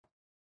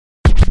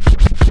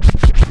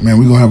Man,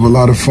 we're going to have a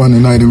lot of fun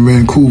tonight in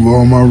Vancouver,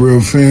 all my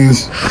real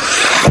fans.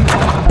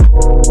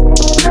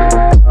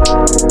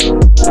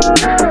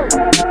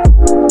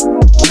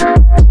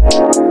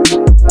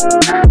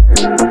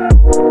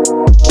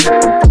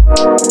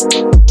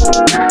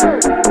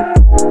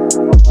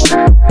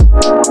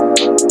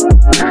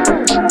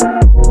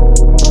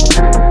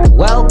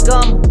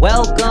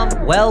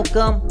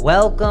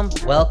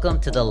 Welcome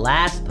to the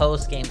last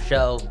post-game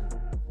show.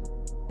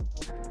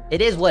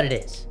 It is what it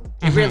is.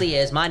 It really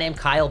is. My name,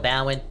 Kyle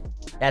Bowen.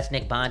 That's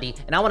Nick Bondi.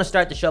 And I want to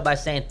start the show by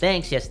saying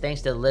thanks to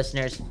the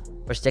listeners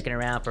for sticking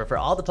around for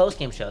all the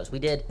post-game shows. We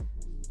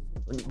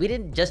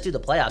didn't just do the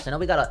playoffs. I know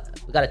we got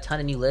a ton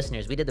of new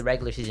listeners. We did the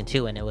regular season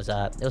too, and it was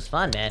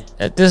fun, man.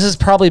 This has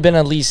probably been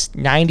at least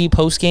 90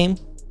 post-game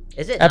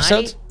Is it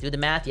episodes? 90? Do the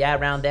math. Yeah,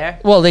 around there.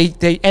 Well,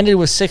 they ended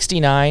with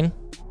 69.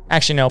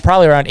 Actually, no,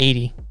 probably around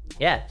 80.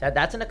 Yeah,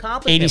 that's an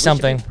accomplishment.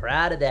 80-something. We should be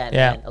proud of that,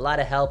 Yeah. man. A lot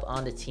of help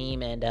on the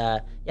team. And,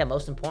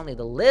 most importantly,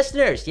 the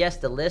listeners. Yes,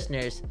 the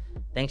listeners.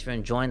 Thanks for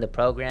enjoying the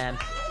program.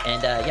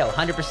 And,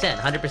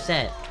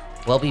 100%.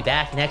 We'll be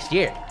back next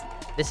year.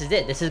 This is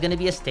it. This is going to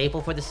be a staple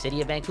for the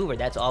city of Vancouver.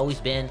 That's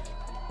always been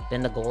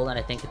the goal. And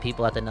I think the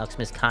people at the Nucks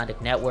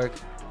Misconduct Network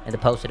and the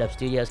Posted Up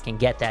Studios can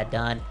get that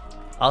done.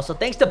 Also,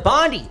 thanks to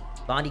Bondi.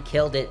 Bondi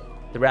killed it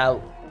throughout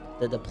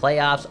the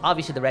playoffs.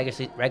 Obviously, the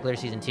regular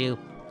season too.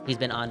 He's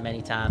been on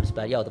many times,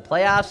 but the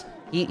playoffs,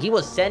 he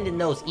was sending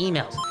those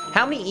emails.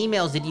 How many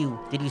emails did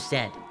you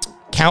send?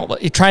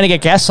 Countless. You're trying to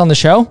get guests on the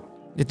show?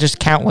 It's just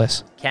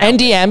countless. And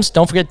DMs.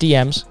 Don't forget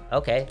DMs.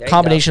 Okay, there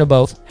Combination you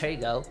go. of both. There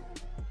you go.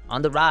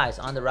 On the rise.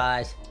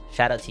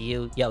 Shout out to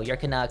you. Your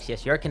Canucks.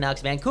 Yes, your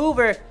Canucks.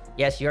 Vancouver.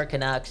 Yes, your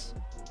Canucks.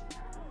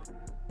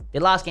 They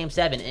lost Game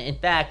 7. In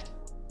fact,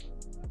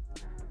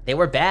 they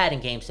were bad in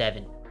Game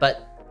 7,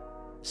 but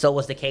so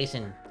was the case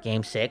in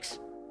Game 6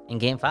 and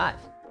Game 5.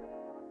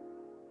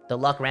 The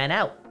luck ran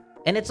out,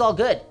 and it's all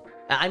good.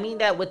 I mean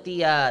that with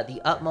the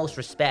utmost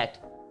respect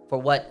for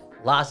what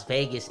Las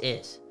Vegas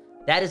is.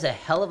 That is a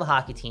hell of a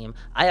hockey team.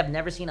 I have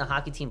never seen a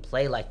hockey team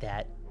play like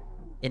that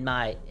in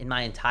my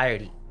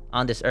entirety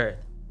on this earth.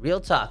 Real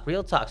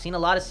talk. Seen a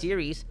lot of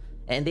series,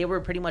 and they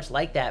were pretty much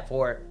like that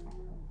for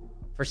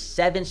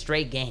 7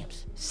 straight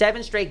games.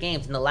 7 straight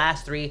games. In the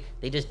last 3,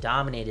 they just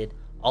dominated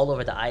all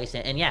over the ice.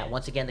 And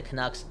once again, the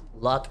Canucks'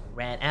 luck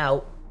ran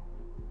out.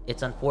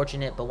 It's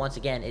unfortunate, but once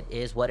again, it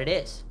is what it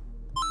is.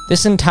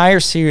 This entire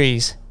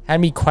series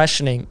had me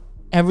questioning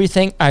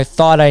everything I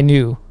thought I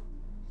knew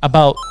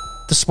about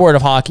the sport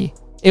of hockey.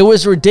 It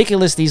was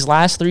ridiculous these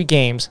last 3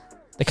 games.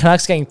 The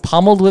Canucks getting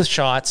pummeled with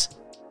shots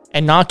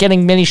and not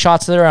getting many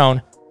shots of their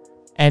own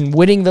and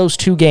winning those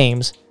 2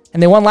 games.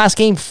 And they won last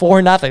game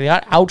 4-0. They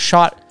got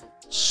outshot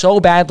so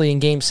badly in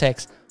Game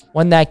 6.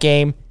 Won that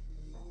game.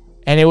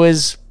 And it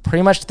was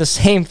pretty much the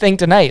same thing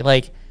tonight.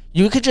 Like,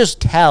 you could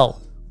just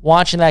tell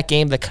watching that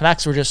game, the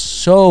Canucks were just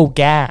so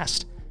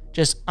gassed.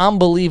 Just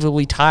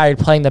unbelievably tired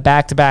playing the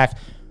back-to-back,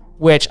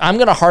 which I'm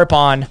going to harp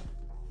on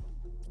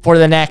for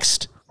the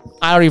next,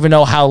 I don't even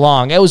know how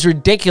long. It was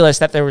ridiculous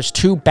that there was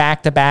 2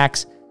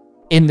 back-to-backs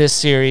in this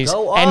series.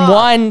 And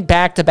 1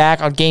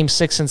 back-to-back on Game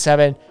 6 and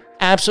 7.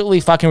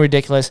 Absolutely fucking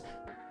ridiculous.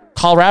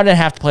 Colorado didn't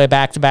have to play a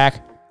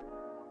back-to-back.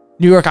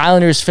 New York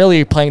Islanders, Philly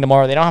are playing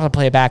tomorrow. They don't have to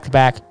play a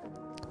back-to-back.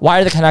 Why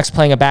are the Canucks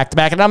playing a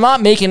back-to-back? And I'm not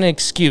making an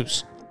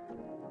excuse,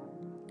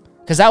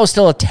 because that was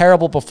still a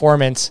terrible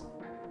performance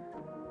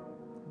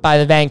by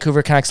the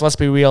Vancouver Canucks. Let's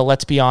be real.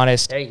 Let's be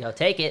honest. There you go.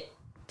 Take it.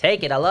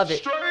 I love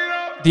it.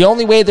 The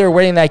only way they were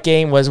winning that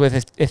game was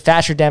if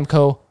Thatcher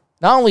Demko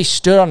not only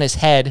stood on his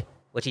head,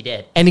 which he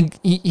did, and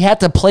he had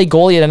to play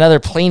goalie at another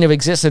plane of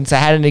existence that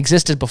hadn't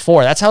existed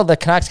before. That's how the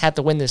Canucks had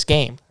to win this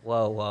game.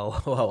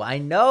 Whoa. I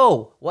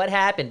know what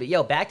happened,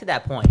 but back to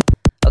that point.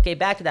 Okay,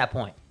 back to that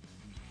point.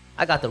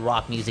 I got the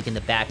rock music in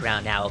the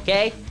background now,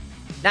 okay?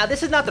 Now,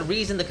 this is not the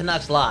reason the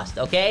Canucks lost,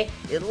 okay?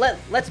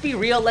 Let's be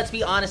real. Let's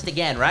be honest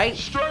again, right?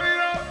 Straight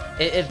up.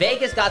 If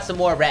Vegas got some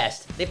more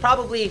rest, they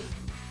probably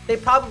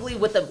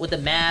with the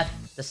math,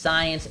 the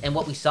science, and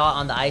what we saw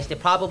on the ice, they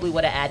probably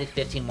would have added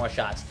 15 more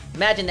shots.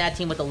 Imagine that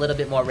team with a little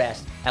bit more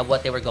rest at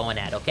what they were going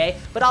at, okay?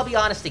 But I'll be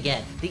honest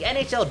again. The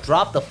NHL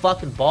dropped the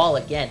fucking ball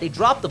again. They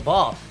dropped the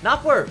ball,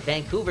 not for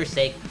Vancouver's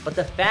sake, but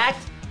the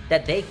fact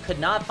that they could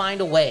not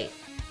find a way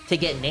to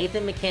get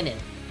Nathan MacKinnon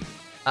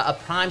a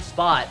prime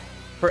spot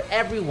for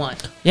everyone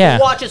who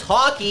watches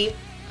hockey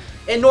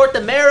in North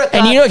America.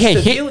 And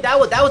that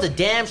was a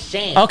damn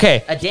shame.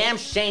 Okay, a damn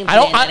shame.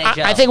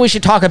 I think we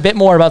should talk a bit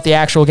more about the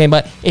actual game.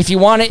 But if you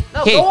want it,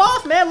 go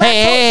off, man.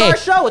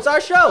 It's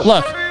our show.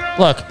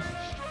 Look.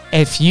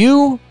 If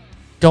you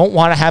don't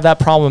want to have that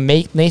problem,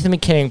 make Nathan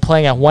MacKinnon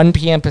playing at 1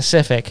 p.m.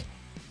 Pacific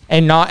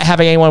and not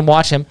having anyone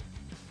watch him,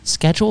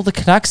 schedule the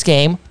Canucks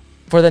game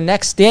for the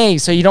next day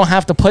so you don't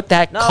have to put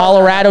that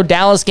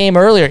Colorado-Dallas game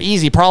earlier.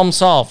 Easy, problem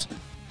solved.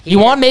 You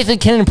want Nathan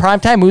MacKinnon in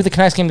primetime, move the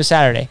Canucks game to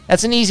Saturday.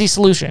 That's an easy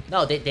solution.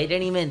 No, they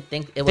didn't even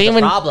think it was a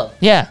problem.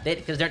 Yeah.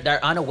 Because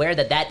they're unaware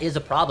that is a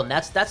problem.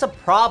 That's a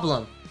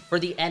problem for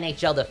the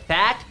NHL. The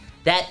fact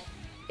that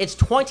it's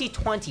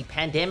 2020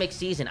 pandemic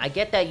season. I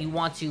get that you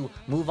want to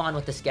move on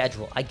with the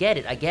schedule. I get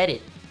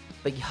it.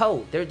 But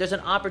there's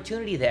an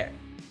opportunity there.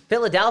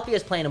 Philadelphia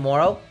is playing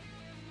tomorrow.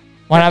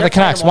 Want to have the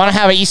Canucks? Want to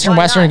have an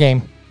Eastern-Western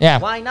game? Yeah.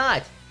 Why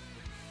not?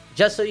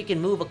 Just so you can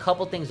move a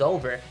couple things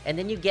over, and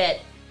then you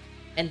get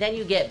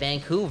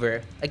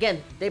Vancouver.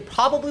 Again, they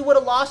probably would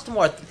have lost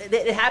tomorrow.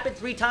 It happened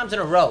 3 times in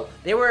a row.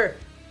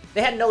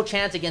 They had no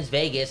chance against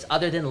Vegas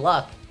other than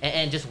luck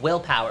and just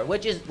willpower,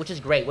 which is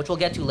great, which we'll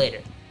get to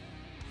later.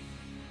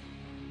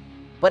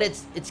 But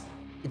it's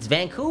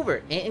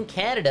Vancouver in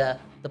Canada,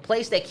 the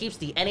place that keeps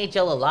the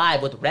NHL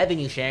alive with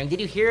revenue sharing.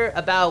 Did you hear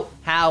about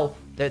how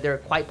there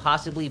quite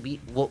possibly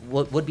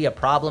would be a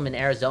problem in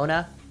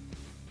Arizona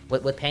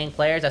with paying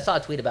players? I saw a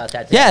tweet about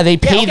that today. Yeah, they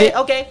paid it.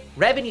 Okay,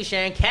 revenue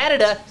sharing.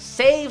 Canada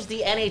saves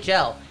the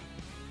NHL.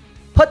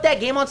 Put that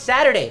game on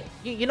Saturday.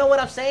 You know what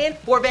I'm saying?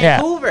 For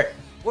Vancouver. Yeah.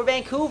 For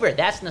Vancouver.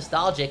 That's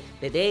nostalgic.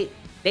 They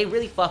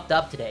really fucked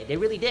up today. They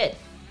really did.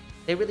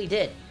 They really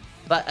did.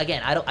 But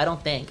again, I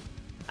don't think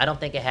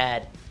it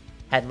had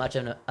much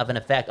of an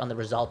effect on the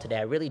result today.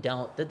 I really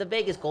don't. The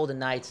Vegas Golden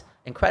Knights,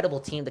 incredible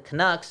team. The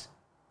Canucks,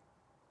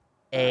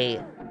 a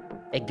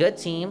good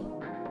team.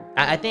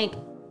 I think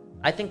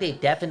they've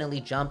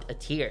definitely jumped a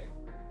tier.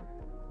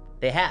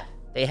 They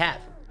have.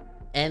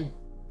 And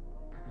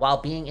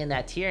while being in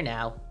that tier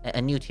now,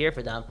 a new tier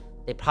for them,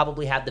 they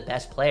probably have the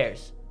best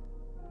players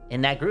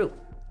in that group.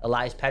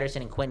 Elias Pettersson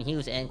and Quinn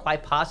Hughes, and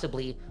quite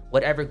possibly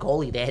whatever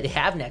goalie they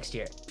have next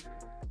year.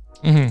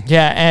 Mm-hmm.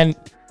 Yeah, and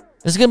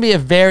this is going to be a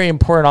very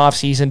important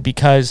offseason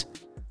because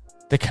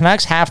the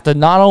Canucks have to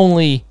not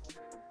only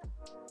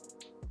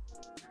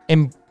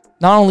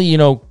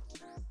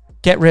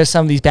get rid of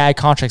some of these bad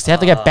contracts, they have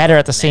to get better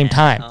at the same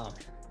time.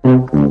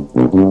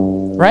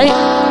 Right?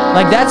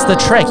 Like, that's the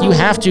trick. You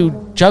have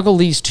to juggle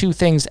these two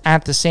things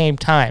at the same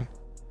time.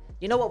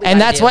 You know what?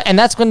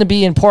 That's going to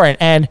be important.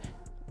 And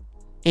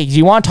hey, do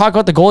you want to talk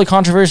about the goalie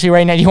controversy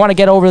right now? Do you want to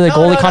get over the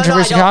goalie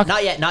controversy? No,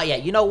 not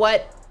yet. You know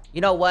what?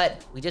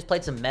 We just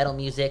played some metal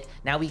music.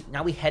 Now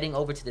we heading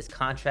over to this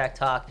contract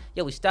talk.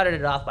 We started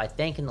it off by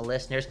thanking the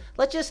listeners.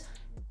 Let's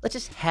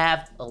just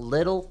have a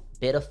little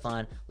bit of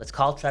fun. Let's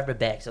call Trevor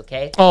Beggs,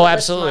 okay? Oh,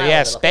 absolutely.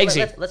 Yes,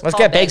 Beggsy. Let's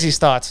get Beggsy's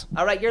thoughts.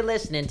 All right, you're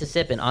listening to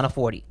Sippin' on a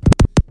 40.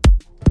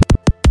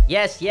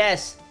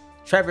 Yes.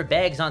 Trevor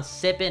Beggs on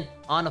Sippin'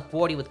 on a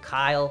 40 with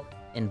Kyle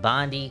and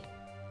Bondi.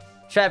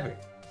 Trevor,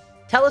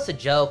 tell us a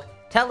joke.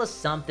 Tell us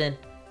something.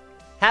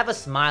 Have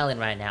us smiling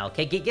right now,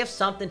 okay? Give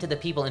something to the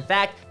people. In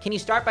fact, can you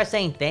start by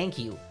saying thank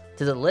you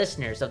to the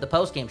listeners of the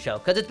postgame show?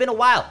 Because it's been a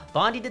while.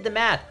 Bondi did the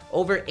math.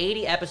 Over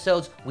 80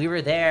 episodes. We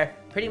were there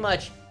pretty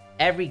much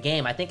every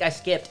game. I think I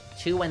skipped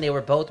 2 when they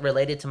were both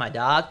related to my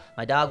dog.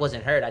 My dog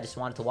wasn't hurt. I just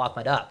wanted to walk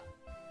my dog.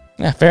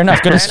 Yeah, fair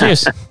enough. Good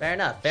excuse. Fair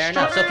enough.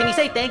 So can you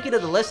say thank you to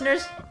the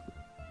listeners?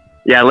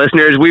 Yeah,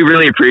 listeners, we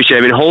really appreciate it.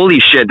 I mean, holy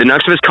shit, the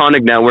Nucks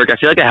Misconduct Network, I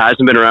feel like it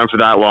hasn't been around for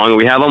that long.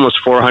 We have almost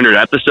 400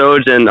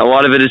 episodes, and a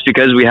lot of it is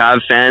because we have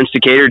fans to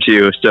cater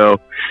to.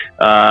 So,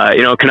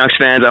 Canucks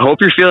fans, I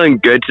hope you're feeling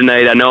good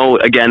tonight. I know,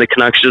 again, the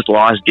Canucks just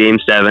lost Game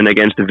 7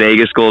 against the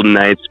Vegas Golden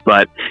Knights,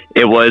 but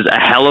it was a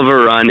hell of a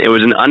run. It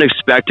was an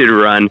unexpected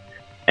run.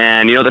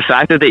 And, the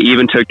fact that they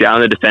even took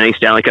down the defending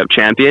Stanley Cup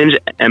champions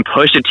and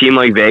pushed a team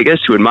like Vegas,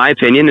 who in my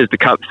opinion is the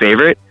Cup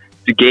favorite,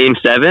 to Game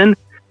 7,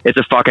 it's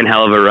a fucking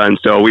hell of a run.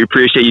 So we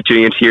appreciate you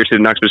tuning in here to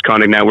the Nucks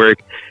Misconduct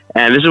Network.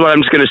 And this is what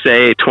I'm just going to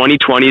say.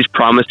 2020's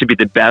promised to be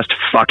the best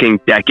fucking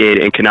decade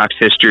in Canucks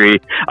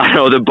history. I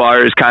know the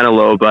bar is kind of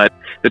low, but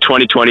the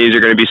 2020s are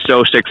going to be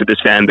so sick for this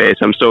fan base.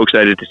 I'm so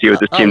excited to see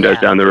what this team does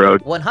down the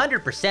road.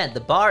 100%.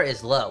 The bar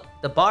is low.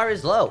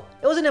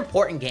 It was an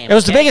important game. It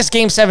was the biggest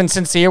Game 7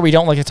 since the year we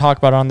don't like to talk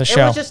about on the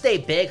show. It was just a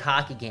big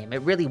hockey game.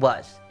 It really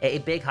was. A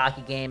big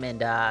hockey game,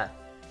 and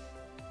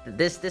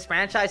this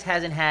franchise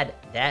hasn't had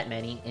that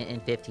many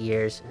in 50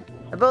 years.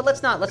 But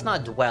let's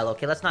not dwell,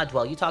 okay? Let's not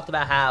dwell. You talked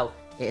about how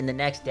in the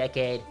next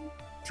decade,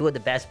 2 of the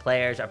best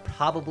players are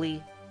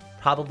probably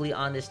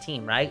on this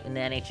team, right? In the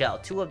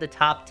NHL. 2 of the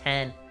top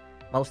 10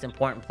 most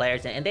important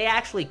players. And they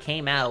actually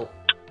came out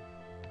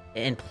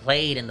and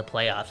played in the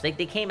playoffs.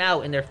 They came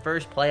out in their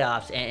first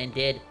playoffs and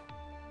did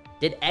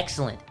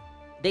excellent.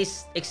 They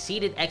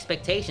exceeded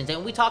expectations.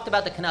 And we talked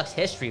about the Canucks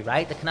history,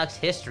 right? The Canucks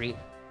history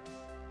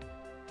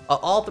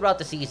all throughout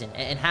the season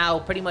and how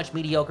pretty much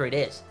mediocre it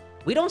is.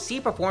 We don't see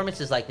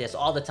performances like this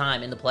all the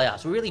time in the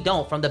playoffs. We really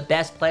don't, from the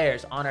best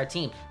players on our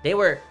team. They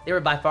were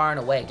by far and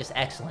away just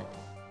excellent.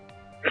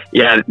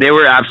 Yeah, they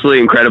were absolutely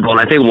incredible. And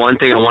I think one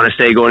thing I want to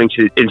say going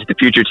into the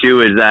future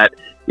too is that,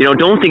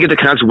 don't think of the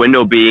Canucks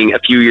window being a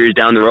few years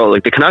down the road.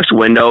 Like, the Canucks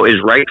window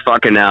is right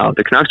fucking now.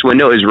 The Canucks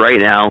window is right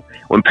now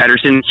when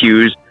Pettersson and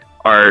Hughes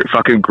are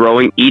fucking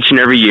growing each and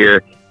every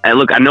year. And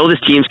look, I know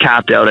this team's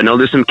capped out. I know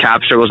there's some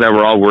cap struggles that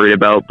we're all worried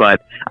about,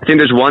 but I think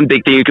there's one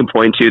big thing you can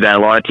point to that a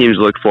lot of teams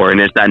look for,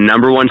 and it's that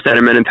number 1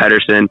 centerman in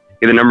Pettersson,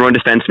 the number 1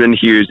 defenseman in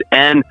Hughes,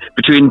 and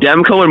between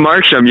Demko and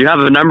Markstrom, you have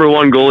a number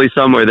 1 goalie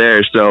somewhere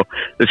there. So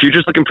the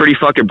future's looking pretty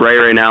fucking bright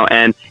right now,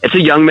 and it's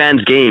a young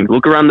man's game.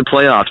 Look around the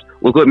playoffs.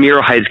 Look what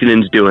Miro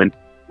Heiskanen's doing.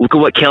 Look at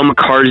what Cale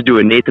Makar's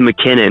doing, Nathan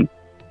McKinnon.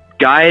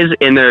 Guys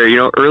in their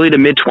early to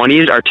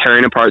mid-20s are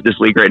tearing apart this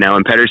league right now,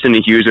 and Pettersson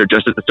and Hughes are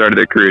just at the start of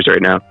their careers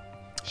right now.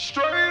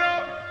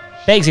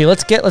 Begsy,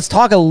 let's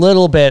talk a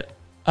little bit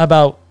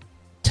about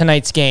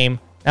tonight's game.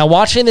 Now,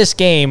 watching this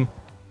game,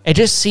 it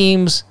just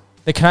seems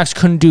the Canucks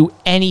couldn't do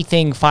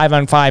anything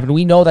 5-on-5, and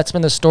we know that's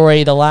been the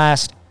story the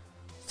last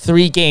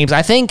 3 games.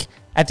 I think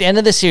at the end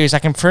of the series, I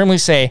can firmly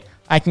say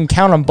I can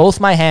count on both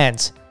my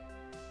hands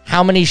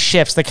how many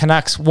shifts the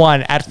Canucks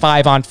won at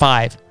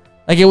 5-on-5.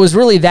 Like, it was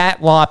really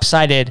that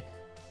lopsided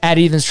at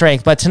even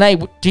strength. But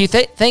tonight, do you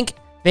think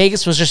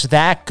Vegas was just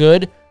that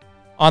good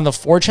on the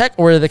forecheck,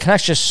 or are the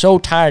Canucks just so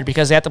tired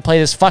because they have to play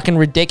this fucking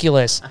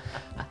ridiculous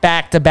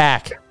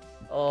back-to-back?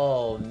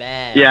 Oh,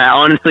 man. Yeah,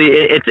 honestly,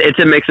 it's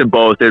a mix of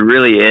both. It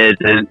really is.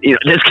 And,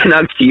 this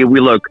Canucks team,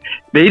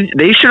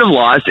 they should have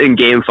lost in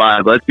Game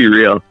 5. Let's be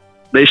real.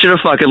 They should have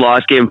fucking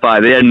lost Game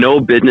 5. They had no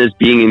business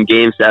being in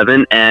Game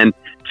 7, and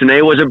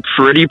tonight was a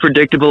pretty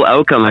predictable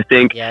outcome. I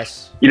think,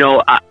 yes.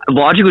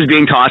 Logic was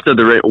being tossed out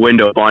the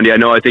window, Bondy.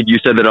 I think you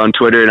said that on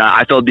Twitter, and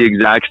I felt the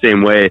exact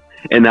same way,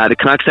 in that the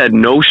Canucks had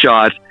no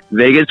shots.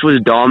 Vegas was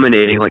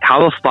dominating. Like, how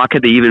the fuck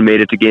had they even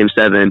made it to Game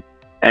 7?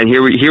 And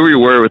here we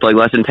were with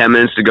less than 10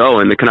 minutes to go,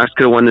 and the Canucks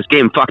could have won this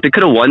game. Fuck, they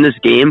could have won this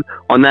game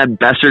on that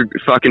Besser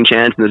fucking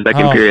chance in the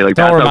second period. Like,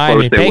 that's how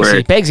close they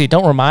were. Begsy,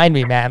 don't remind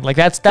me, man. Like,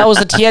 that was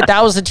the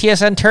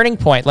TSN turning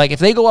point. Like, if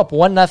they go up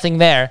 1-0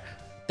 there,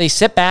 they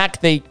sit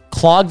back, they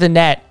clog the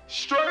net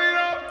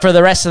for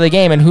the rest of the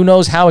game, and who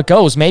knows how it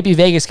goes. Maybe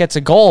Vegas gets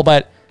a goal,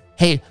 but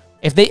hey,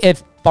 if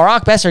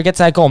Barack Besser gets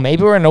that goal,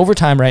 maybe we're in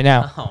overtime right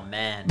now. Oh,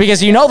 man. Because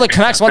the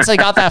Canucks, once they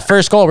got that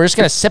first goal, we're just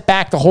going to sit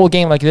back the whole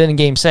game like they did in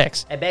Game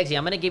 6. Hey, Begsy,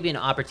 I'm going to give you an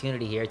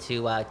opportunity here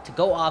to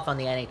go off on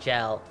the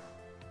NHL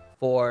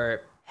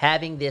for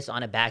having this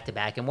on a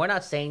back-to-back. And we're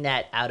not saying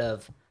that out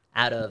of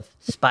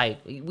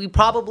spite.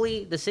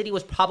 The city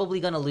was probably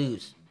going to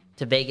lose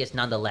to Vegas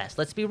nonetheless.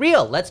 Let's be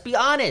real. Let's be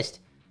honest.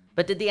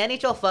 But did the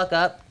NHL fuck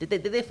up? Did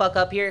they fuck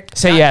up here?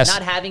 Say yes.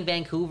 Not having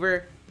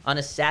Vancouver on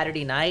a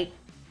Saturday night.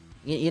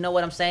 You know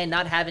what I'm saying?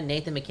 Not having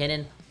Nathan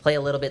MacKinnon play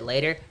a little bit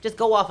later. Just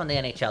go off on the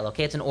NHL,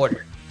 okay? It's an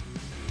order.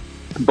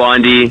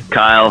 Bondy,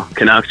 Kyle,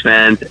 Canucks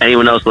fans,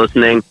 anyone else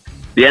listening,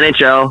 the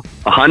NHL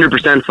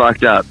 100%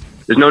 fucked up.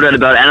 There's no doubt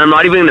about it. And I'm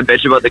not even going to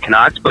bitch about the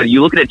Canucks, but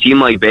you look at a team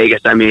like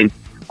Vegas. I mean,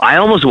 I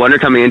almost wonder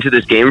coming into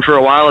this game for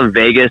a while if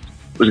Vegas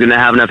was going to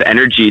have enough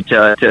energy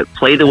to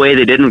play the way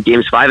they did in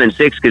Games 5 and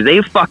 6, because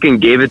they fucking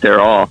gave it their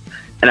all.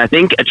 And I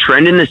think a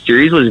trend in this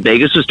series was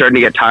Vegas was starting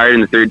to get tired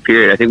in the third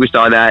period. I think we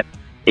saw that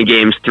in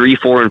Games 3,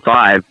 4, and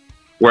 5,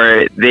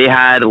 where they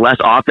had less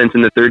offense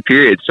in the third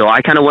period. So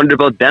I kind of wondered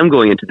about them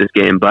going into this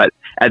game. But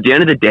at the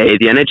end of the day,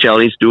 the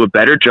NHL needs to do a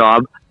better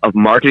job of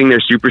marketing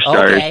their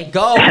superstars. Okay,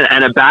 go.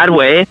 And a bad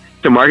way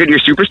to market your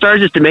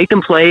superstars is to make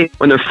them play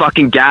when they're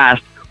fucking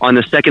gassed on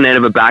the second night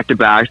of a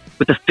back-to-back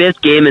with the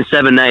 5th game in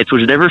 7 nights,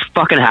 which never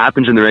fucking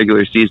happens in the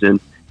regular season.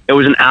 It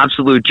was an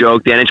absolute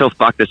joke. The NHL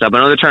fucked this up. I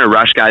know they're trying to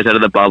rush guys out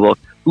of the bubble.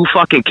 Who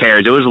fucking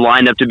cares? It was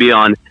lined up to be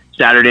on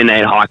Saturday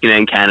Night Hockey Night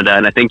in Canada,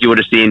 and I think you would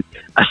have seen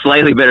a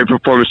slightly better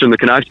performance from the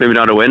Canucks, maybe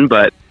not a win,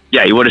 but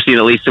yeah, you would have seen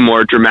at least some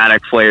more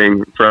dramatic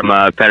flaring from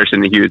Pettersson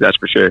and Hughes, that's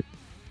for sure.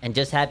 And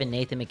just having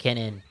Nathan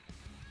MacKinnon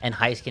and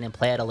Heiskanen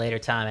play at a later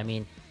time, I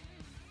mean,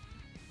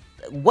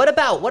 what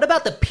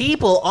about the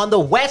people on the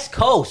West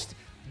Coast?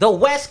 The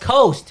West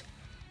Coast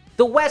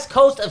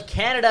of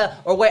Canada,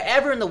 or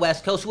wherever in the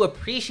West Coast, who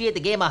appreciate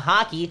the game of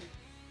hockey.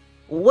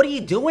 What are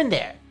you doing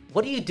there?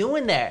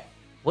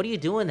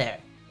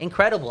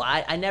 Incredible.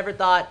 I never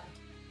thought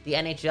the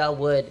NHL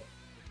would,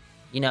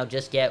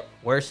 just get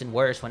worse and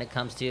worse when it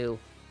comes to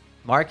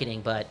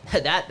marketing, but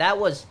that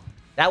was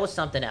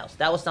something else.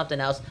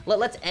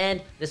 Let's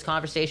end this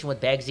conversation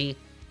with Begsy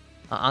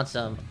on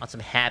some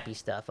happy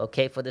stuff,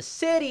 okay? For the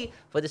city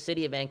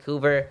of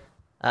Vancouver.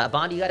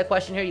 Bondi, you got a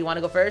question here? You want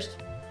to go first?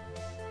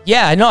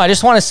 Yeah, no, I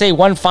just want to say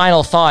one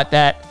final thought,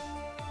 that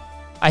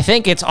I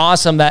think it's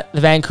awesome that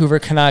the Vancouver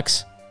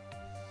Canucks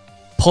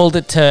pulled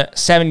it to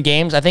 7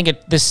 games. I think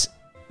this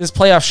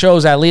playoff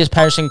shows that Elias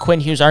Pettersson, Quinn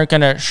Hughes aren't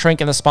going to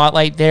shrink in the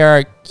spotlight. They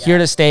are here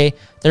to stay.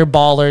 They're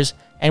ballers.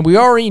 And we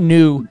already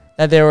knew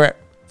that there were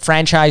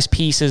franchise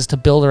pieces to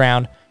build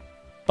around.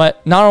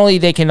 But not only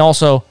they can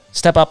also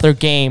step up their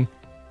game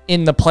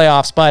in the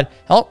playoffs, but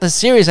the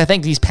series, I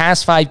think these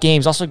past 5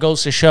 games also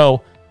goes to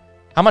show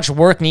how much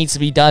work needs to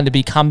be done to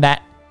become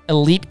that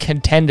elite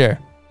contender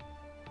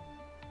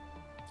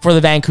for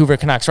the Vancouver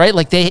Canucks, right?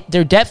 Like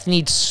their depth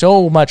needs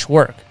so much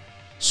work.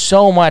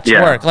 So much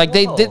work. Like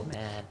they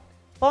man.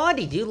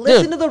 Bondi, dude,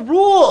 listen to the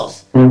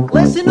rules.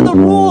 Listen to the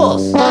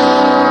rules.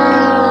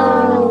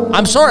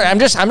 I'm sorry. I'm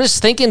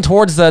just thinking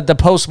towards the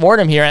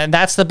post-mortem here, and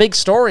that's the big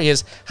story,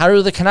 is how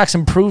do the Canucks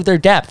improve their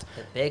depth?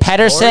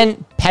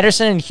 Pettersson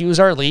and Hughes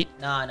are elite.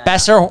 No.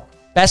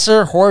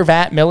 Besser,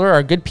 Horvat, Miller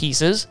are good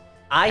pieces.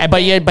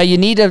 But you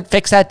need to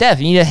fix that depth.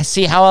 You need to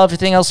see how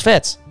everything else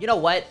fits. You know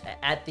what?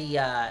 At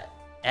the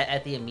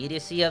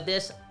immediacy of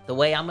this, the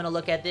way I'm going to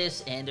look at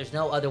this, and there's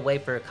no other way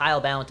for Kyle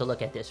Bowen to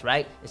look at this,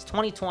 right? It's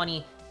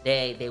 2020.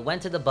 They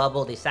went to the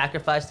bubble. They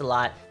sacrificed a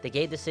lot. They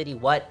gave the city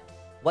what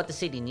the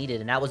city needed,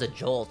 and that was a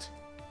jolt.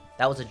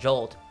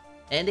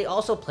 And they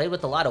also played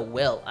with a lot of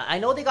will. I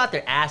know they got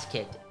their ass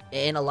kicked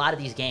in a lot of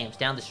these games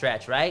down the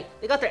stretch, right?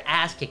 They got their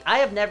ass kicked. I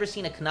have never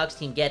seen a Canucks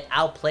team get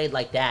outplayed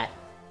like that,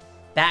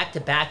 back to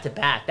back to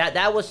back.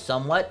 That was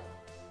somewhat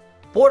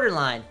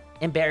borderline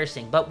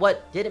embarrassing. But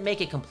what didn't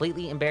make it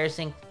completely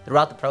embarrassing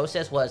throughout the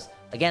process was,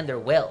 again, their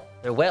will.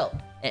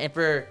 And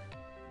for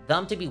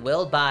them to be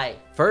willed by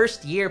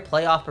first-year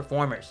playoff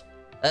performers,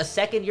 a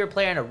second-year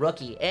player and a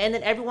rookie, and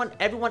then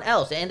everyone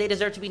else, and they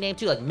deserve to be named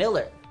too, like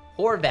Miller,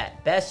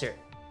 Horvat, Besser,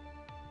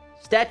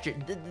 Stetcher.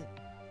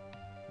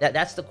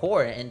 That's the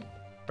core. And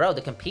bro,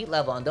 the compete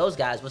level on those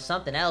guys was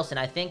something else. And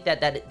I think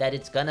that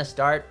it's gonna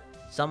start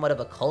somewhat of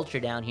a culture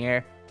down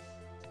here,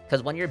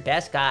 because when your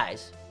best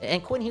guys,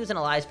 and Quinn Hughes and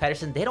Elias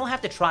Pettersson, they don't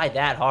have to try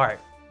that hard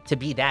to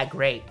be that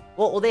great.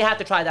 Well, they have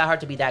to try that hard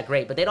to be that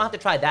great, but they don't have to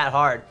try that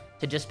hard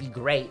to just be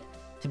great,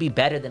 to be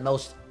better than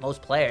most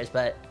players.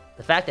 But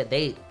the fact that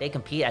they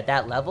compete at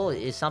that level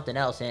is something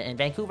else. And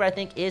Vancouver, I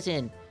think, is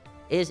in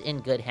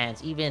good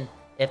hands, even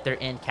if they're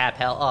in cap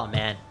hell. Oh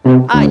man,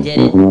 I did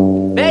it.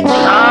 Benji.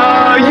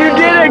 Oh, you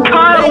did it,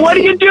 Kyle. Benji. What are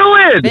you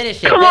doing?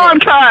 Finish it. Come on,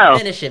 Kyle.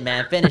 Finish it,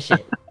 man. Finish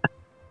it.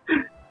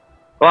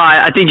 Well,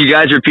 I think you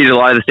guys repeated a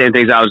lot of the same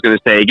things I was going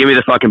to say. Give me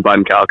the fucking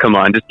button, Kyle. Come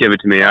on, just give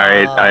it to me. All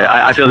right.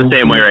 I feel the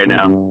same way right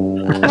now.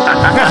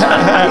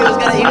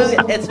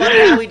 It's funny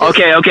how we just...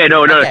 Okay.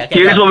 No.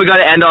 Here's what we got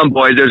to end on,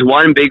 boys. There's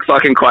one big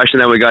fucking question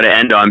that we got to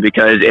end on,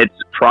 because it's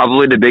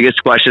probably the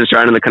biggest question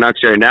surrounding the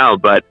Canucks right now.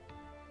 But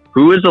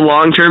who is the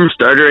long-term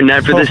starter in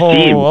net for this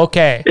team?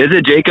 Okay. Is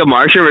it Jacob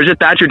Markstrom or is it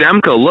Thatcher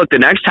Demko? Look, the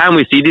next time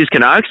we see these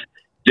Canucks,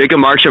 Jacob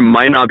Markstrom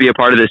might not be a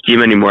part of this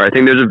team anymore. I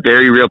think there's a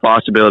very real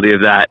possibility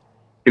of that,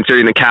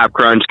 considering the cap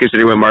crunch,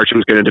 considering what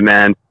Markstrom's going to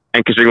demand,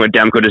 and considering what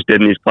Demko just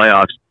did in these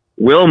playoffs.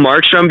 Will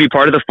Markstrom be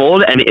part of the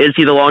fold, and is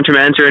he the long-term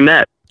answer in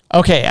net?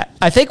 Okay,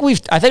 I think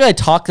I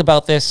talked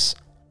about this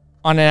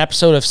on an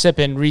episode of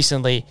Sippin'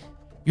 recently.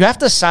 You have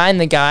to sign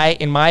the guy,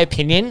 in my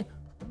opinion,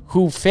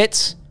 who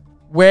fits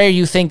where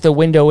you think the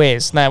window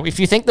is. Now, if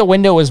you think the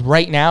window is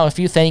right now, if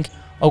you think,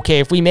 okay,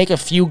 if we make a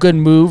few good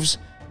moves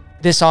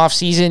this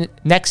offseason,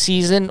 next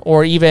season,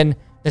 or even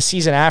the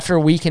season after,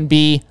 we can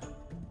be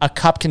a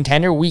cup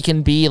contender, we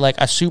can be like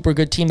a super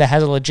good team that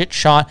has a legit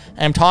shot.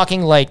 And I'm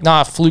talking like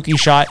not a fluky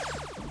shot,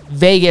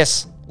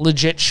 Vegas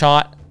legit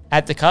shot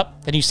at the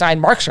cup. Then you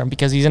sign Markstrom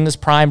because he's in his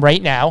prime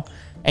right now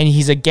and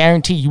he's a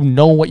guarantee. You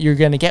know what you're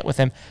going to get with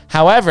him.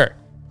 However,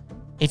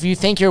 if you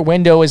think your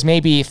window is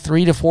maybe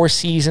 3 to 4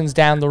 seasons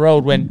down the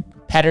road when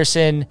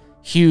Pettersson,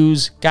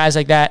 Hughes, guys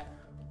like that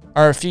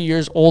are a few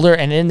years older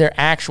and in their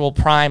actual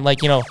prime,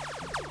 like, you know,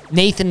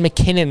 Nathan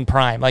McKinnon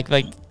prime, like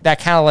that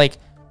kind of like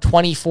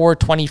 24,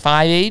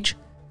 25 age,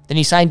 then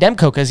you sign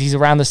Demko because he's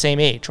around the same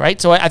age, right?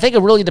 So I think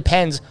it really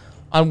depends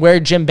on where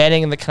Jim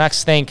Benning and the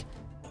Canucks think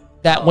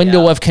that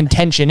window of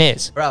contention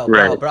is.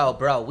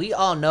 Bro. We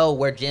all know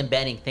where Jim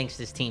Benning thinks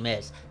this team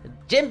is.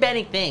 Jim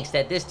Benning thinks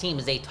that this team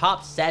is a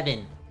top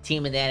 7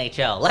 team in the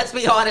NHL. Let's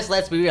be honest,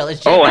 let's be real.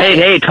 It's Jim Benning.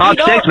 Hey, top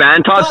 6,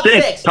 man. Top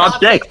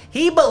six.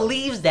 He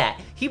believes that.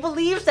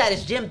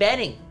 It's Jim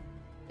Benning.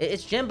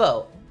 It's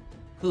Jimbo,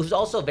 who's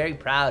also very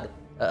proud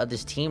of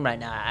this team right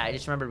now. I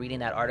just remember reading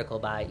that article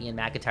by Ian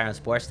McIntyre on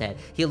Sportsnet.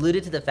 He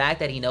alluded to the fact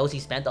that he knows he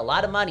spent a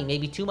lot of money,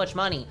 maybe too much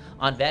money,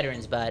 on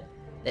veterans, but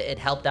it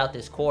helped out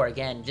this core.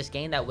 Again, just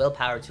gain that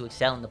willpower to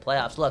excel in the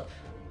playoffs. Look,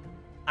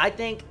 I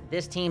think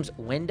this team's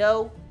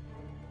window,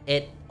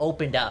 it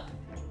opened up.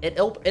 It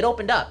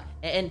opened up.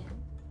 And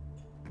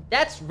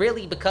that's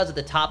really because of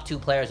the top 2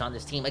 players on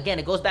this team. Again,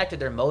 it goes back to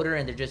their motor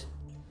and their just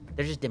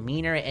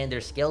demeanor and their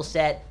skill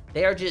set.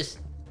 They are just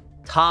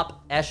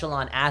top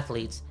echelon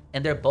athletes,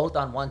 and they're both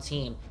on one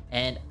team.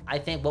 And I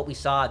think what we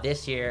saw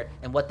this year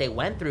and what they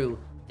went through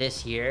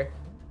this year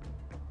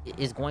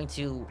is going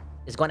to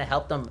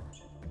help them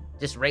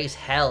just raise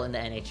hell in the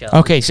NHL.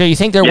 Okay, so you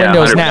think their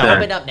window's 100%. now?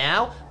 Opened up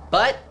now,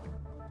 but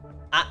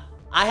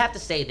I have to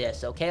say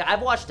this, okay?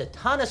 I've watched a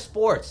ton of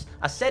sports.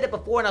 I said it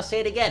before and I'll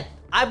say it again.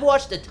 I've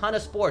watched a ton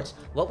of sports.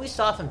 What we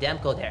saw from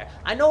Demko there,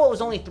 I know it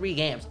was only 3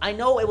 games.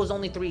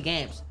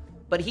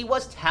 But he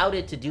was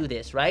touted to do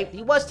this, right?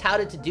 He was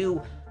touted to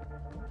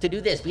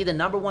do this, be the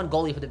number 1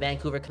 goalie for the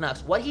Vancouver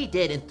Canucks. What he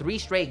did in 3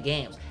 straight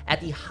games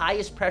at the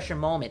highest pressure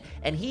moment,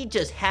 and he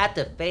just had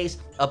to face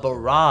a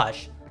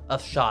barrage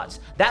of shots.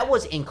 That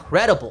was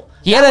incredible.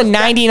 He had a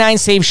 99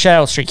 save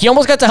shutout streak. He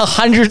almost got to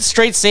 100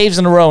 straight saves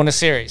in a row in a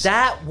series.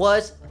 That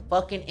was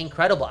fucking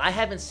incredible. I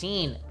haven't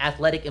seen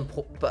athletic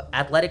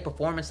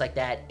performance like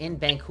that in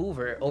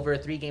Vancouver over a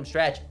 3-game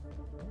stretch.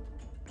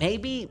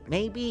 Maybe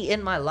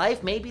in my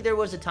life, maybe there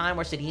was a time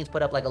where Sedin's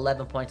put up like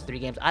 11 points in 3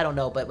 games. I don't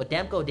know, but what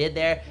Demko did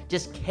there,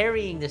 just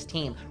carrying this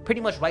team pretty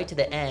much right to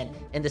the end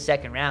in the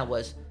second round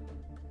was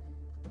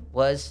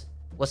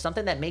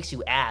something that makes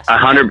you ask.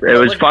 100. It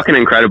was fucking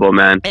incredible,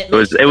 man. It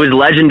was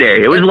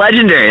legendary. It was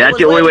legendary. That's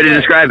the only way to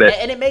describe it.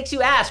 And it makes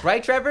you ask,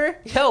 right, Trevor?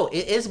 Yo,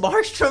 is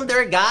Markstrom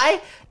their guy?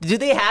 Do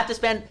they have to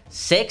spend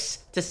 $6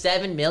 to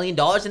 $7 million?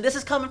 And this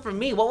is coming from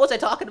me. What was I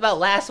talking about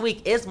last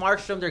week? Is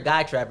Markstrom their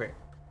guy, Trevor?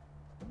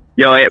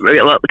 Yo,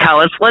 Kyle,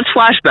 let's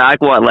flash back,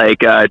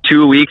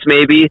 2 weeks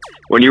maybe,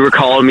 when you were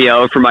calling me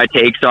out for my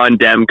takes on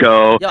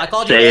Demko, Yo, I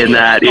called you an saying idiot.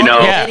 that, I called you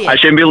an idiot. I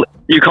shouldn't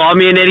be, you called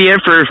me an idiot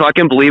for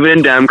fucking believing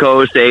in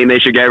Demko, saying they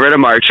should get rid of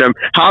Markstrom.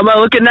 How am I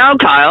looking now,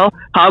 Kyle?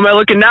 How am I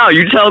looking now?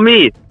 You tell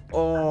me.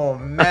 Oh,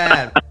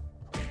 man.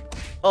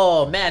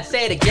 Oh, man,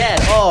 say it again.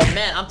 Oh,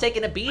 man, I'm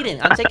taking a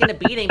beating. I'm taking a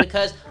beating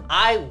because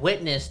I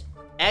witnessed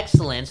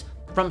excellence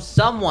from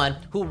someone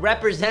who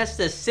represents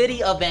the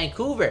city of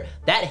Vancouver.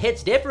 That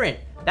hits different.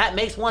 That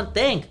makes one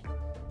think.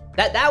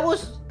 That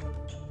was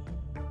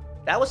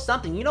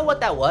something. You know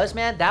what that was,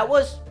 man? That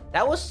was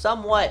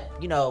somewhat,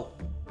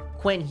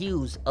 Quinn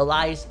Hughes,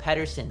 Elias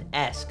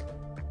Pettersson-esque,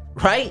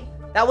 right?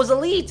 That was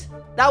elite.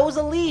 That was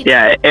elite.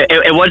 Yeah,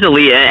 it was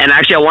elite. And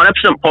actually, I want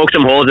to poke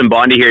some holes in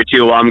Bondy here,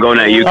 too, while I'm going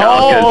at you,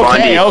 Kyle. Oh,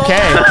 okay.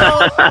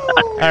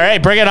 Oh. All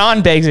right, bring it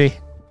on, Bigsy.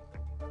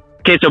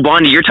 Okay, so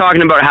Bondy, you're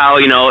talking about how,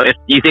 if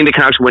you think the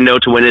Canucks window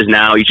to win is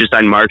now, you should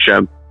sign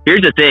Markstrom.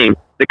 Here's the thing.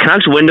 The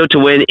Canucks window to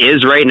win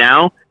is right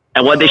now,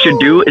 and what they should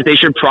do is they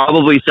should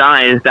probably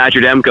sign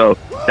Thatcher Demko.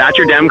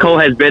 Thatcher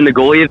Demko has been the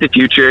goalie of the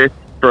future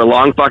for a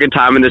long fucking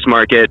time in this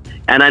market,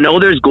 and I know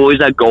there's goalies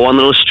that go on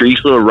little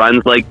streaks, little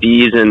runs like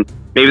these, and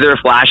maybe they're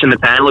a flash in the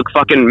pan. Look,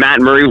 fucking Matt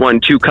Murray won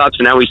 2 cups,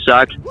 and now he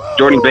sucks.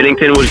 Jordan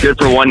Binnington was good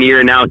for 1 year,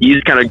 and now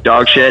he's kind of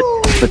dog shit.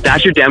 But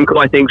Thatcher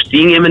Demko, I think,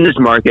 seeing him in this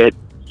market,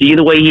 seeing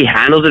the way he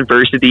handles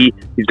adversity,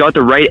 he's got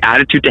the right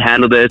attitude to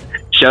handle this.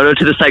 Shout out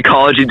to the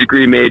psychology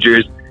degree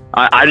majors.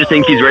 I just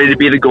think he's ready to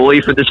be the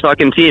goalie for this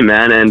fucking team,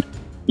 man. And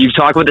you've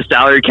talked about the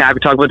salary cap, you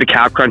talk about the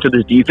cap crunch where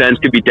this defense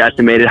could be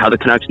decimated, how the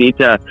Canucks need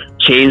to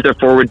change their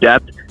forward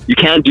depth. You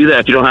can't do that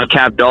if you don't have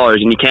cap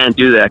dollars, and you can't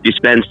do that if you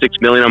spend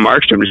 $6 million on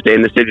Markstrom to stay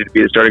in the city to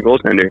be the starting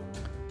goaltender.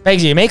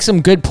 Bigsy, you make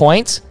some good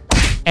points.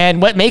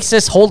 And what makes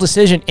this whole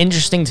decision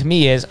interesting to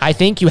me is I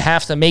think you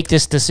have to make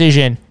this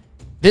decision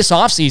this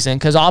offseason,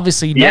 because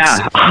obviously next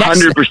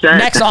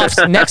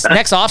 100%.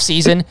 next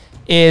offseason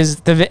is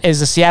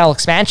the Seattle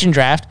expansion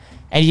draft,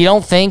 and you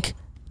don't think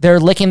they're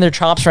licking their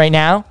chops right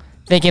now,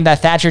 thinking that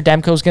Thatcher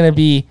Demko is going to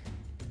be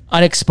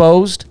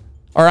unexposed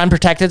or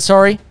unprotected,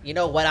 sorry. You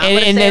know what I'm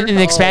gonna say? In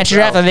the expansion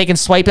draft, that they can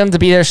swipe him to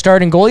be their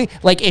starting goalie.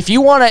 Like, if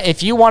you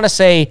wanna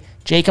say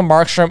Jacob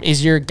Markstrom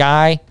is your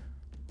guy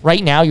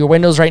right now, your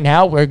windows right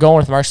now, we're going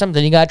with Markstrom,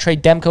 then you got to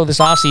trade Demko this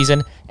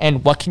offseason.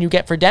 And what can you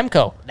get for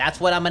Demko? That's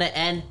what I'm going to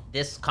end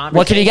this conversation.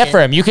 What can you get for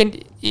him?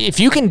 If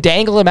you can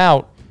dangle him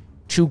out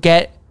to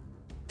get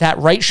that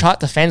right shot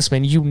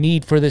defenseman you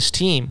need for this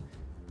team,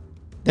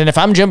 then if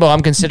I'm Jimbo, I'm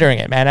considering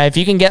it, man. If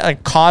you can get a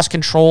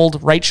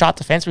cost-controlled right shot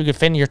defenseman who could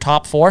fit in your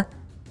top 4,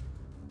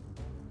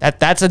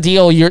 that's a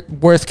deal you're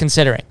worth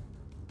considering.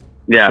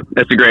 Yeah,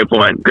 that's a great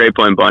point. Great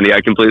point, Bondy.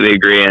 I completely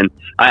agree. And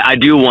I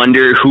do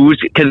wonder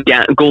because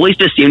goalies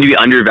just seem to be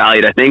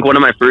undervalued. I think one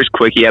of my first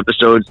Quickie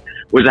episodes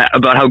was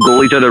about how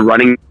goalies are the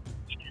running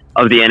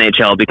of the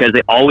NHL because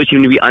they always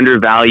seem to be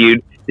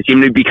undervalued. They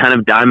seem to be kind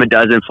of dime a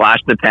dozen, flash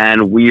in the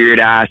pan, weird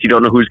ass. You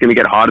don't know who's going to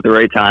get hot at the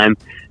right time.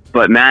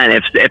 But man,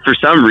 if for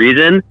some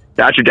reason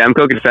Thatcher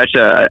Demko could fetch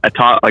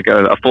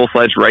a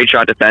full-fledged right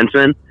shot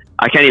defenseman,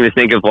 I can't even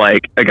think of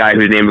like a guy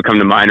whose name would come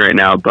to mind right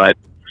now, but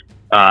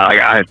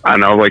I don't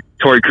know, like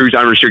Torrey Krug's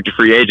unrestricted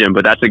free agent,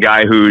 but that's a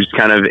guy who's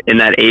kind of in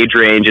that age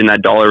range, in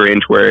that dollar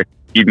range where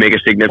you'd make a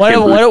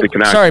significant boost to the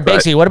Canucks. Sorry,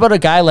 Bigsy, what about a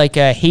guy like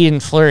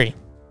Hayden Fleury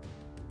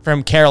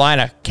from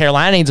Carolina?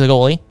 Carolina needs a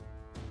goalie.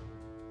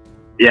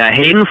 Yeah,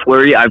 Hayden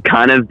Fleury, I've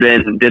kind of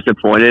been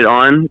disappointed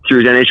on through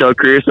his NHL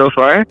career so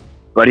far,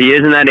 but he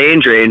is in that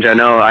age range. I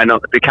know.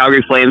 The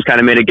Calgary Flames kind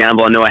of made a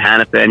gamble on Noah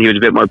Hanifin. He was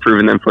a bit more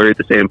proven than Fleury at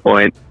the same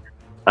point.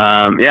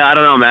 Yeah, I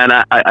don't know, man.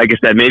 Like I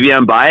said, maybe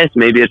I'm biased.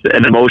 Maybe it's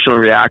an emotional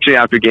reaction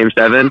after Game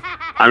 7.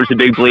 I'm just a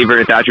big believer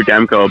in Thatcher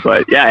Demko.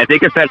 But yeah, if they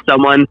could fetch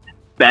someone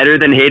better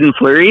than Hayden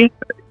Fleury,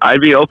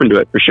 I'd be open to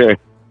it for sure.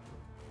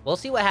 We'll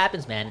see what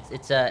happens, man.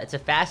 It's a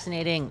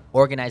fascinating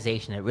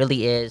organization. It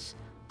really is.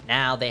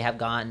 Now they have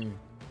gone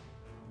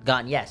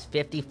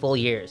 50 full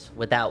years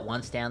without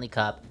one Stanley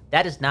Cup.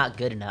 That is not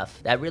good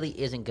enough. That really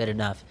isn't good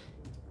enough.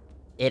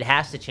 It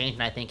has to change,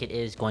 and I think it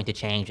is going to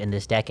change in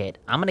this decade.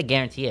 I'm going to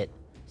guarantee it.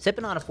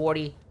 Sipping on a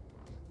 40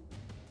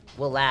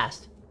 will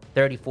last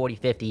 30, 40,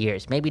 50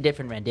 years. Maybe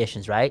different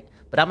renditions, right?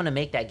 But I'm going to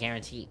make that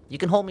guarantee. You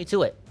can hold me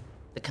to it.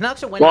 The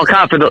Canucks are winning. Well,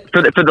 Kyle, for the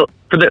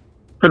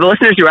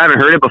listeners who haven't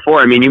heard it before,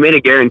 I mean, you made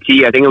a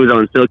guarantee. I think it was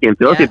on Silky and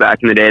Filthy back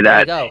in the day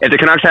that if the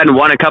Canucks hadn't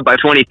won a cup by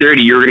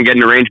 2030, you were going to get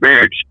an arranged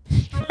marriage.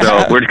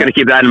 So we're just going to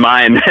keep that in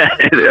mind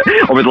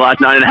over the last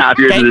 9.5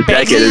 years of this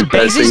decade.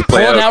 Basie's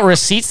pulling out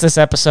receipts this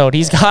episode.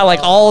 He's got like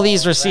all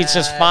these receipts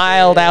just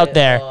filed out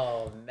there.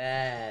 Oh,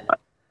 man.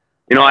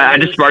 You know, I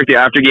just sparked the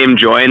after game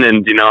join,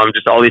 and you know, I'm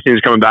just all these things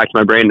coming back to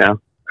my brain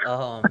now.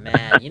 Oh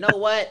man, you know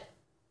what,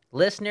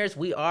 listeners,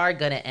 we are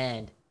gonna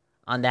end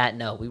on that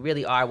note. We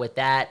really are with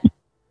that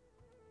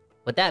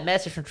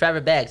message from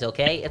Trevor Beggs.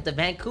 Okay, if the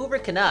Vancouver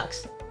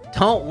Canucks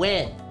don't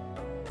win,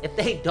 if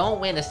they don't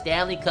win a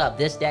Stanley Cup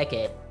this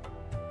decade,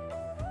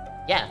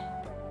 yeah,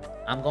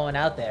 I'm going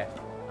out there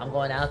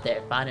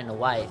finding a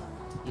wife,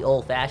 the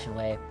old-fashioned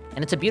way,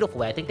 and it's a beautiful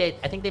way. I think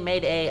they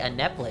made a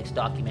Netflix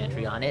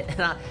documentary on it,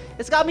 and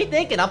it's got me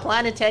thinking. I'm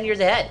planning 10 years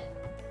ahead.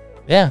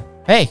 Yeah.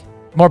 Hey,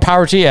 more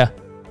power to you.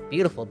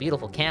 Beautiful,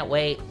 beautiful. Can't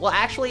wait. Well,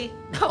 actually,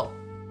 no.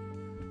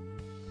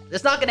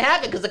 It's not gonna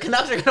happen because the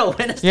Canucks are gonna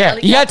win. Yeah,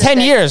 you got 10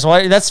 years.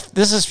 Well, this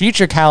is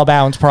future Kyle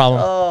Bound's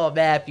problem. Oh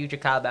man, future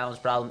Kyle Bound's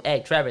problem.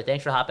 Hey, Trevor,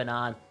 thanks for hopping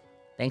on.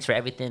 Thanks for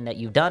everything that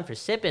you've done for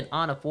sipping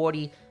on a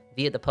 40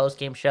 via the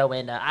post-game show.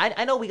 And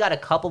I know we got a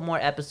couple more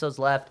episodes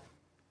left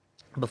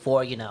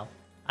before,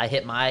 I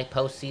hit my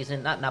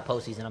postseason. Not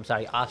postseason, I'm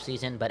sorry,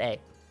 off-season. But hey,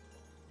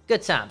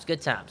 good times,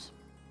 good times.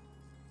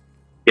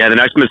 Yeah, the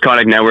Next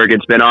Misconduct Network,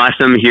 it's been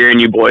awesome hearing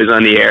you boys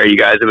on the air. You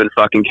guys have been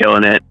fucking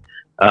killing it.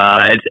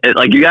 It's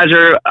like you guys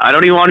are, I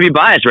don't even want to be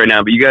biased right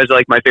now, but you guys are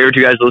like my favorite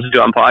two guys to listen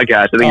to on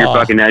podcasts. I think you're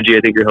fucking edgy. I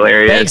think you're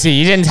hilarious. Thanks,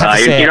 you didn't have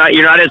to say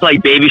you're not as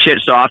like baby shit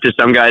soft as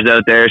some guys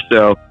out there.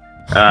 So,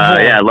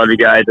 yeah, I love you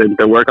guys. And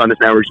the work on this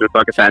network's been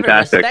fucking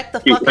fantastic. Respect the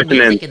fucking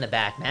music in the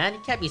back, man. You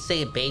can't be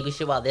saying baby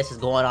shit while this is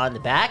going on in the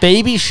back.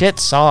 Baby shit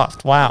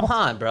soft. Wow. Come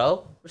on,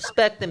 bro.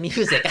 Respect the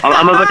music.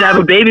 I'm about to have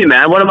a baby,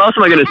 man. What else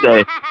am I going to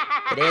say?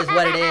 It is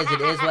what it is. It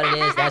is what it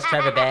is. That's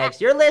Trevor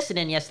Baggs. You're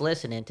listening,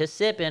 listening to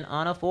Sippin'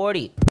 on a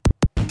 40.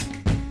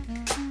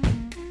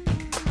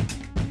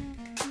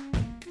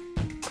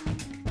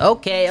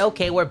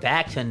 Okay, we're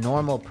back to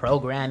normal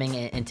programming,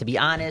 and to be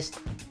honest,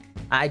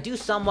 I do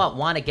somewhat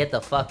want to get the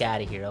fuck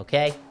out of here,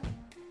 okay?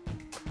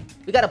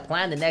 We got to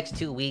plan the next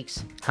 2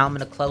 weeks, how I'm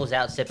going to close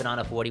out Sippin' on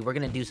a 40. We're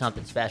going to do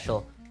something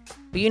special.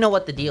 But you know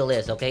what the deal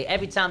is, okay?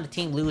 Every time the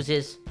team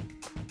loses,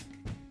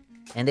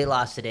 and they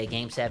lost today,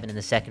 Game 7 in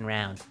the second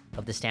round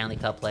of the Stanley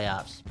Cup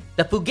playoffs.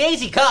 The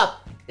Fugazi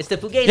Cup! It's the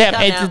Fugazi Cup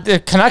now. The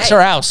Canucks are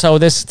out, so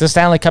the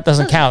Stanley Cup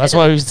doesn't count. That's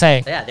what we was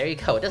saying. Yeah, there you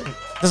go. It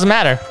doesn't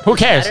matter. Who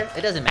cares?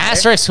 It doesn't matter.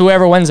 Asterisk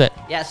whoever wins it.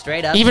 Yeah,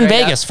 straight up. Even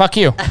straight Vegas. up. Fuck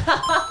you.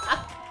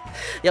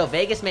 Yo,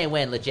 Vegas may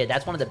win, legit.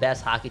 That's one of the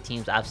best hockey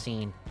teams I've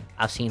seen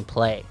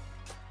play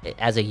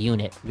as a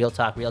unit. Real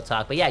talk.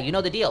 But yeah, you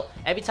know the deal.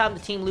 Every time the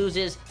team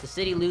loses, the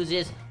city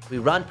loses, we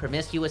run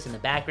Promiscuous in the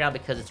background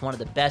because it's one of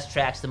the best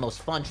tracks, the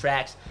most fun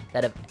tracks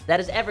that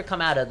has ever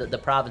come out of the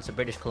province of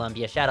British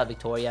Columbia. Shout out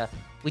Victoria.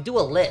 We do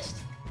a list,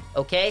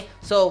 okay?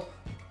 So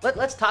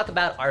let's talk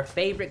about our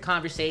favorite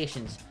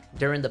conversations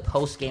during the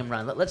post-game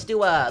run. Let's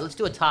do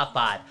a top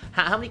 5.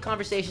 How many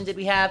conversations did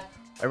we have?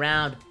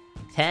 Around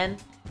 10?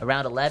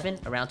 Around 11?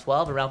 Around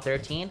 12? Around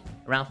 13?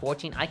 Around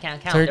 14? I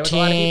can't count. 13, there was a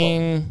lot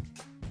of people.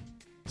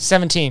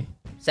 17.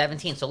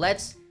 17. So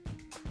let's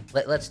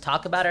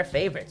talk about our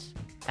favorites.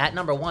 At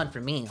number 1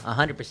 for me,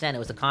 100%, it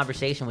was a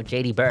conversation with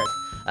JD Burke.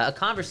 A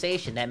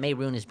conversation that may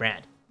ruin his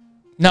brand.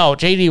 No,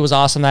 JD was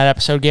awesome. That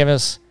episode gave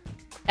us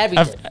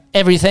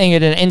everything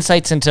and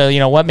insights into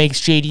what makes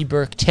JD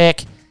Burke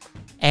tick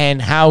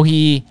and how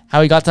he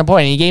got to the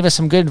point. And he gave us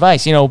some good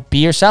advice. Be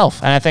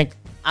yourself. And I think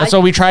that's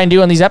what we try and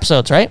do on these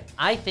episodes, right?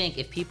 I think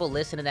if people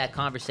listen to that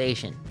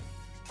conversation,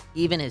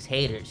 even his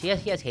haters, he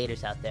has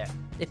haters out there.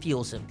 It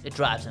fuels him. It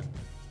drives him.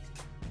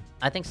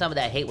 I think some of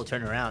that hate will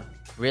turn around.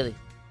 Really.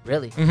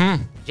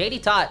 Mm-hmm.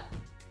 JD taught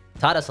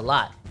us a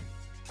lot.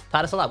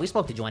 We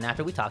smoked a joint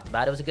after. We talked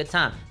about it. It was a good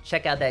time.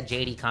 Check out that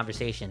JD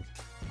conversation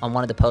on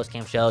one of the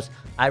post-game shows.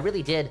 I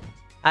really did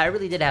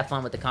have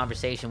fun with the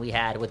conversation we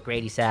had with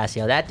Grady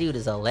Sassio. That dude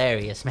is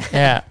hilarious, man.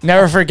 Yeah.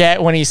 Never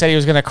forget when he said he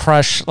was going to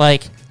crush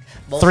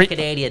Molson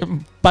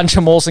Canadian. Bunch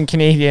of Molson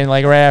Canadian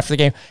right after the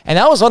game. And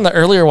that was one of the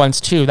earlier ones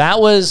too.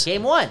 That was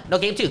Game 1. No,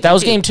 Game 2. That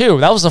was Game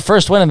 2. That was the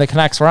first win of the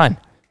Canucks run.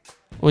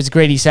 Was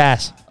Grady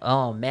Sass.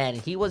 Oh man,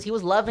 he was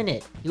loving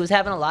it. He was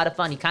having a lot of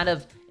fun. He kind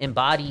of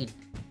embodied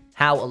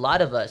how a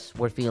lot of us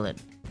were feeling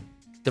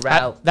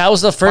throughout. That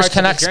was the first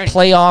Canucks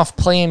playoff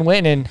play-in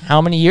win in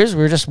how many years?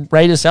 We were just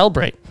ready to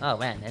celebrate. Oh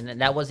man, and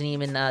that wasn't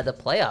even the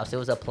playoffs. It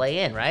was a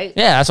play-in, right?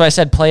 Yeah, that's why I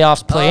said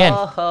playoffs, play-in.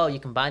 Oh,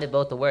 you combined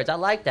both the words. I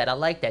like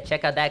that.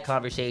 Check out that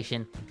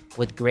conversation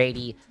with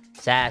Grady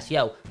Sass.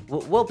 Yo,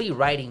 we'll be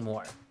writing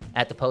more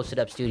at the Posted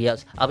Up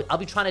Studios. I'll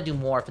be trying to do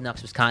more for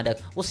Canucks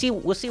Misconduct. We'll see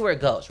where it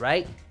goes,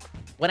 right?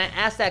 When I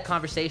asked that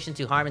conversation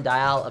to Harman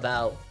Dial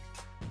about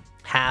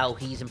how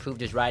he's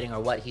improved his writing or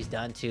what he's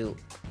done to,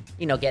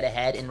 get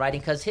ahead in writing,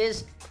 because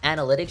his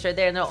analytics are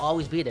there and they'll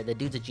always be there. The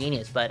dude's a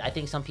genius, but I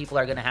think some people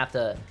are going to have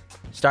to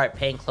start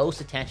paying close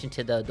attention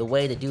to the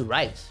way the dude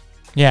writes.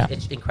 Yeah.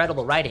 It's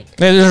incredible writing.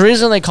 There's a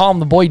reason they call him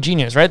the boy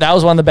genius, right? That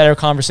was one of the better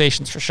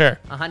conversations for sure.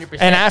 100%.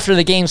 And after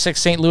the Game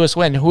 6 St. Louis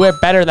win, who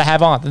better to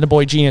have on than the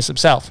boy genius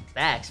himself?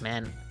 Facts,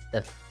 man.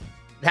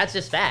 That's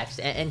just facts.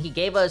 And he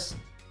gave us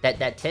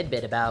that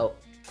tidbit about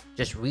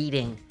just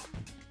reading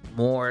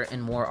more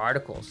and more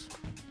articles.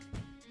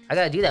 I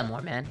got to do that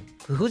more, man.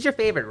 Who's your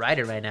favorite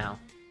writer right now?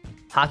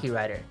 Hockey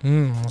writer.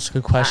 That's a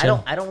good question.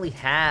 I don't really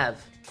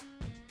have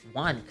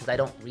one because I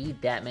don't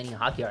read that many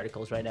hockey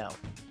articles right now.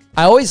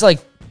 I always like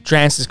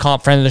Drance's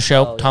friend of the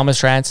show, Oh, yeah. Thomas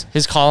Drance.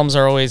 His columns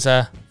are always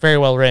very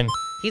well written.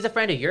 He's a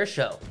friend of your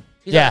show.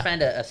 He's Yeah. not a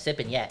friend of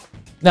Sippin' yet.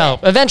 No,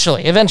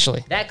 eventually.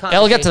 That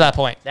It'll get to that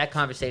point. That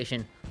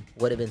conversation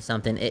would have been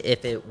something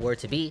if it were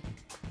to be.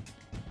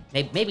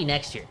 Maybe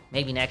next year.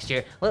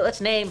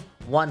 Let's name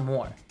one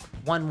more.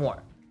 one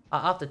more.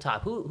 Off the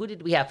top, who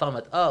did we have fun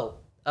with? Oh,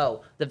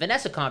 the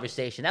Vanessa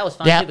conversation. That was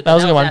fun Yeah, too, because that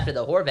was a good one. after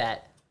the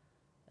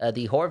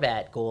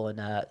Horvat goal in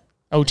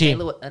OT. St.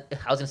 Louis. I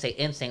was gonna say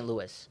in St.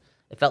 Louis.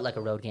 It felt like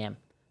a road game.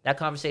 That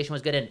conversation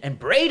was good. And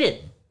Braden,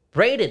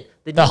 the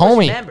newest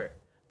homie. member.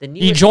 The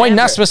newest He joined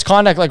member. Nuts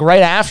Misconduct like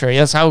right after.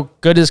 That's how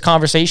good his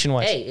conversation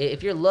was. Hey,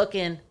 if you're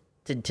looking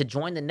to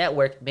join the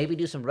network, maybe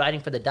do some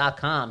writing for the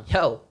 .com,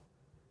 yo,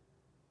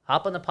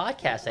 hop on the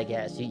podcast, I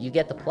guess. You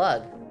get the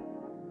plug.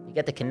 You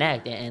get the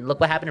connect. And look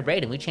what happened to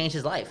Braden. We changed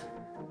his life.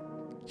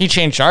 He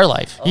changed our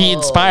life. He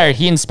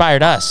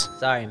inspired us.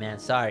 Sorry, man.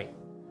 Sorry.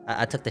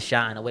 I took the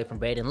shine away from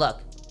Braden. Look,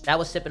 that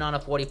was Sipping on a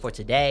 40 for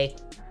today.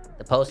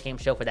 The post-game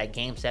show for that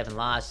Game 7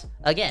 loss.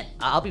 Again,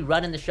 I'll be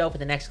running the show for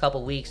the next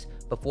couple weeks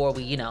before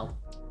we,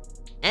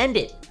 end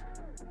it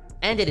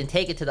and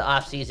take it to the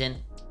off season.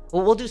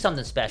 We'll do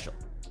something special.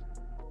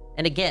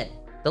 And again,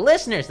 the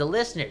listeners,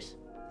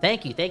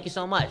 thank you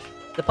so much.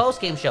 The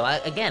post-game show,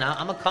 I'm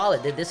gonna call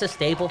it. This is a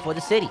staple for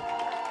the city.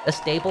 It's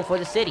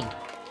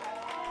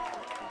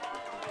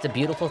a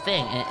beautiful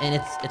thing,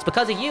 and it's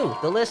because of you,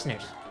 the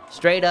listeners.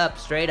 Straight up.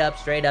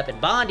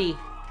 And Bondi,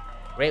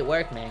 great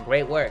work, man.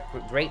 Great work.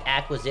 Great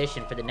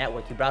acquisition for the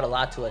network. You brought a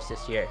lot to us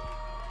this year.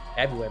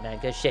 Everywhere, man.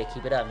 Good shit.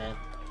 Keep it up, man.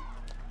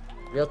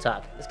 Real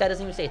talk. This guy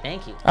doesn't even say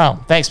thank you.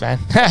 Oh, thanks, man.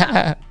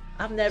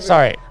 I've never.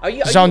 Sorry. Are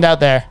you zoned out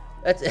there?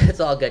 It's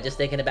all good. Just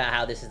thinking about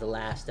how this is the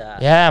last.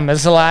 Yeah, this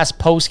is the last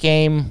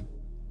post-game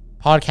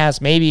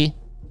podcast maybe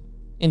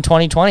in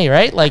 2020,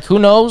 right? Like, who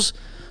knows?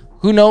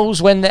 Who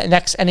knows when the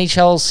next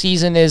NHL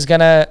season is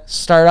gonna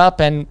start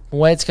up and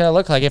what it's gonna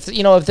look like? If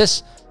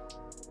this,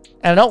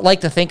 and I don't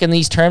like to think in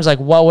these terms, like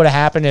what would have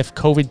happened if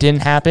COVID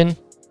didn't happen,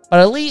 but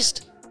at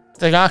least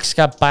the Canucks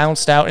got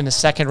bounced out in the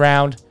second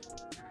round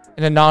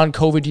in a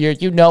non-COVID year.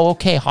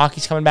 Okay,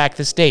 hockey's coming back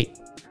this date.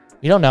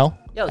 We don't know.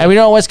 And we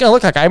don't know what it's going to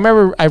look like. I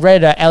remember I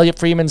read Elliot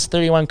Freeman's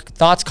 31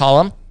 Thoughts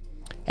column,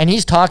 and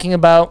he's talking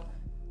about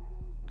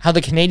how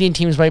the Canadian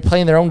teams might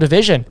play in their own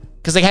division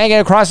because they can't get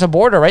across the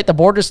border, right? The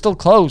border's still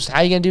closed. How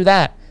are you going to do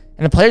that?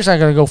 And the players aren't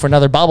going to go for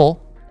another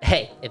bubble.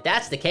 Hey, if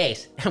that's the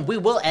case, and we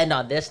will end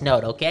on this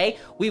note, okay?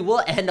 We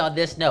will end on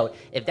this note.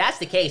 If that's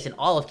the case and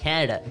all of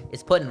Canada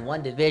is put in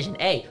one division,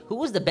 hey, who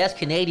was the best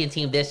Canadian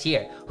team this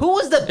year? Who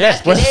was the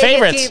best we're the Canadian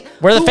favorites. team?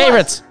 We're the Who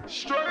favorites.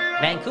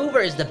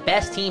 Vancouver is the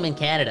best team in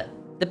Canada.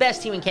 The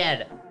best team in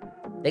Canada.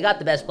 They got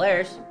the best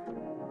players.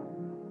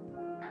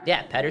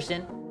 Yeah,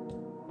 Pettersson,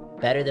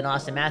 better than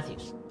Austin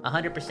Matthews.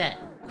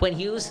 100%. Quinn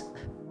Hughes,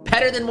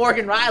 better than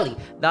Morgan Riley.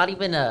 Not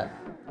even a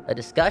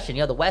discussion.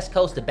 The West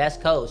Coast, the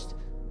best coast.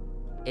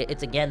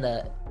 It's again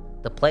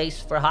the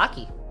place for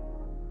hockey.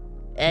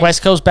 And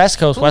West Coast, best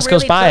coast, West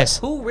Coast bias.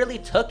 Who really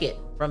took it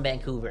from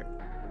Vancouver?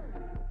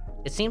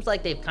 It seems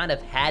like they've kind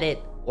of had it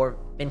or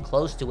been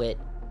close to it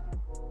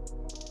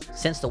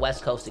since the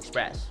West Coast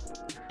Express.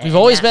 We've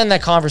always been in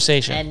that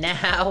conversation. And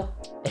now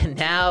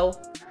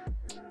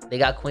they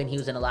got Quinn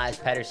Hughes and Elias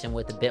Pettersson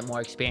with a bit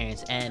more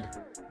experience and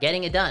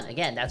getting it done.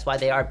 Again, that's why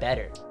they are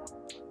better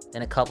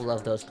than a couple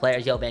of those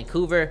players.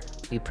 Vancouver,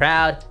 be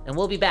proud, and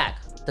we'll be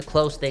back to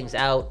close things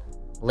out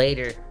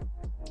later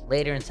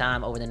in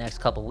time over the next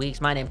couple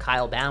weeks. My name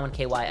Kyle Bowen,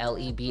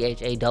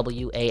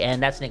 KYLEBHAWAN.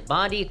 That's Nick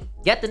Bondi.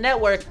 Get the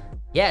network.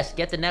 Yes,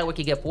 get the network.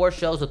 You get 4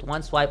 shows with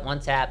 1 swipe, 1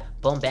 tap.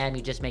 Boom, bam.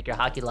 You just make your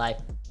hockey life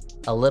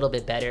a little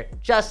bit better.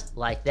 Just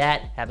like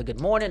that. Have a good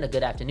morning, a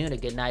good afternoon, a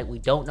good night. We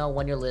don't know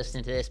when you're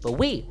listening to this, but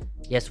we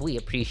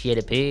appreciate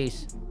it.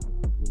 Peace.